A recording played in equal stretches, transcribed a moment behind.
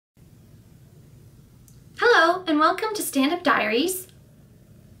Hello and welcome to Stand Up Diaries,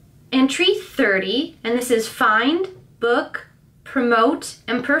 entry 30, and this is find, book, promote,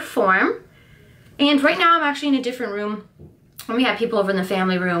 and perform. And right now I'm actually in a different room. We have people over in the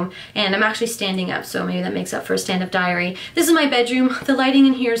family room, and I'm actually standing up, so maybe that makes up for a stand-up diary. This is my bedroom. The lighting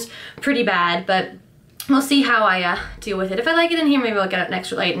in here is pretty bad, but we'll see how I deal with it. If I like it in here, maybe I'll get an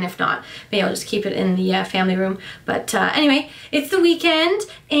extra light, and if not, maybe I'll just keep it in the family room. But anyway, it's the weekend,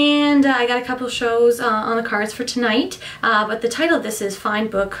 and I got a couple shows on the cards for tonight. But the title of this is Find,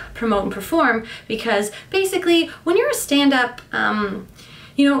 Book, Promote, and Perform, because basically, when you're a stand-up,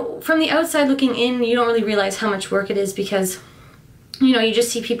 you know, from the outside looking in, you don't really realize how much work it is because you know, you just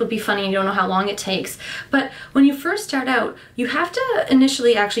see people be funny and you don't know how long it takes. But when you first start out, you have to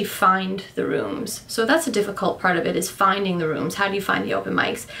initially actually find the rooms. So that's a difficult part of it, is finding the rooms. How do you find the open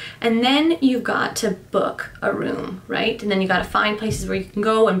mics? And then you've got to book a room, right? And then you got to find places where you can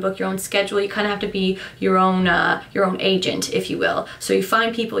go and book your own schedule. You kind of have to be your own agent, if you will. So you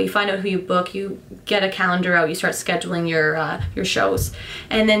find people, you find out who you book, you get a calendar out, you start scheduling your shows.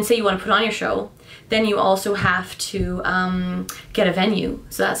 And then say you want to put on your show, then you also have to get a venue.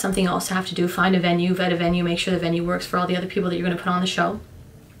 So that's something you also have to do. Find a venue, vet a venue, make sure the venue works for all the other people that you're going to put on the show.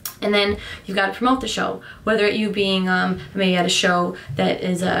 And then you've got to promote the show, whether it you being maybe at a show that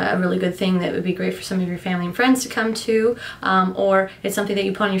is a really good thing that would be great for some of your family and friends to come to, or it's something that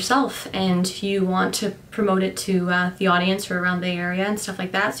you put on yourself and you want to promote it to the audience or around the area and stuff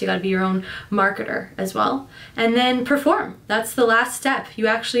like that. So you got to be your own marketer as well. And then perform. That's the last step. You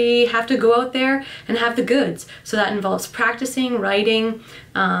actually have to go out there and have the goods. So that involves practicing, writing,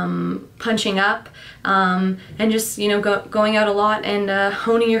 punching up, and just, you know, going out a lot and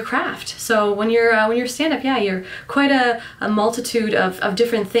honing your craft. So when you're stand-up, yeah, you're quite a multitude of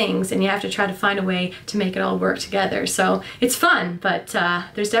different things, and you have to try to find a way to make it all work together. So it's fun, but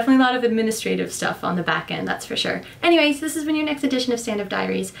there's definitely a lot of administrative stuff on the back end, that's for sure. Anyways, this has been your next edition of Stand Up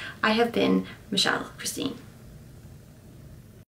Diaries. I have been Michelle Christine.